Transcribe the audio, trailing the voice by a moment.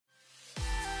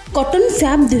कटन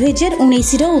fab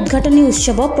 2019 उद्घाटनी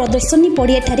उत्सव प्रदर्शनी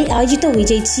पड़िया आयोजित हो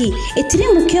जाइए।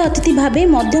 मुख्य अतिथि भाव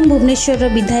मध्यम भुवनेश्वर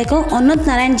विधायक अनंत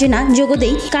नारायण जेना जोगदे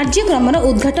कार्यक्रम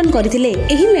उद्घाटन करते।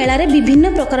 मेलार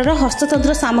विभिन्न प्रकार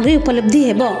हस्ततंत्र सामग्री उपलब्धि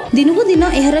हेब। दिनकू दिन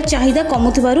यार चाहिदा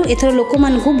कमुथिबारु एथर लोक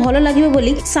मानकू भल लागिबो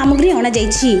बोली सामग्री अणा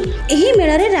जाइछि। एही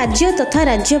मेलारे राज्य तथा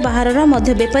राज्य बाहरर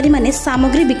मध्य व्यापारी माने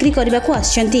सामग्री बिक्री करबाकू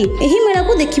आछंती। एही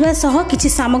मेलाकू देखिबा सह किछि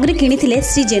सामग्री किनिथिले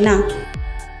श्री जेना।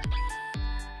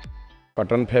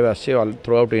 कटन फैब आसी ऑल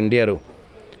थ्रू आउट इंडिया रो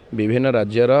विभिन्न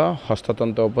राज्यर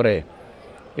हस्ततंत्र उपर ये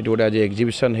गोटे आज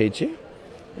एग्जिबिशन होती।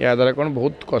 या द्वारा कौन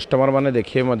बहुत कस्टमर मैंने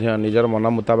देखिए निजर मन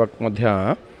मुताबक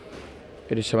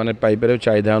से पाइपर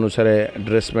चाहिदा अनुसार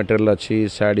ड्रेस मटेरियल अच्छी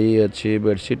शाड़ी अच्छी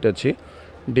बेडसीट अच्छी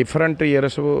डिफरेंट ये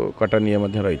सब कटन ये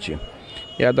रही।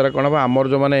 या द्वारा कौन हम आमर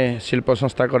जो मैंने शिल्प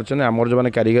संस्था कर आमर जो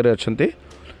मैंने कारीगर अच्छा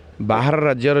बाहर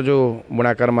राज्यर जो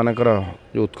बुणाकार मानकर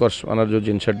जो उत्कर्ष मान जो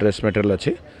जिनस ड्रेस मटेरियल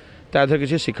अच्छी तादर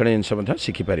किसी शिक्षण जिनस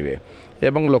शिखिपारे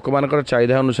एवं लोक मानकर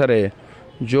चाहिदा अनुसार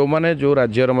जो मैंने जो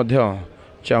राज्यर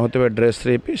चाहूबे ड्रेस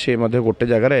सी गोटे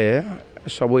जगार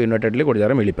सब यूनाइटेडली गोटे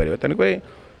जगह मिल पारे। तेणुक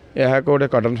यह गोटे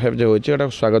कटन फैब जो होती है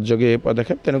स्वागत योग्य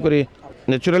पदक्षेप। तेणुक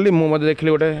नेचुराली मुझे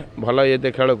देखली गोटे भल ये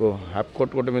देखा बेलू हाफ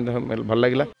कोट गोटे भल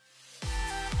लगे।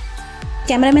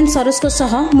 कैमरामैन सरोज को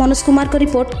सह मनोज कुमार को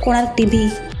रिपोर्ट कोणार्क टीवी।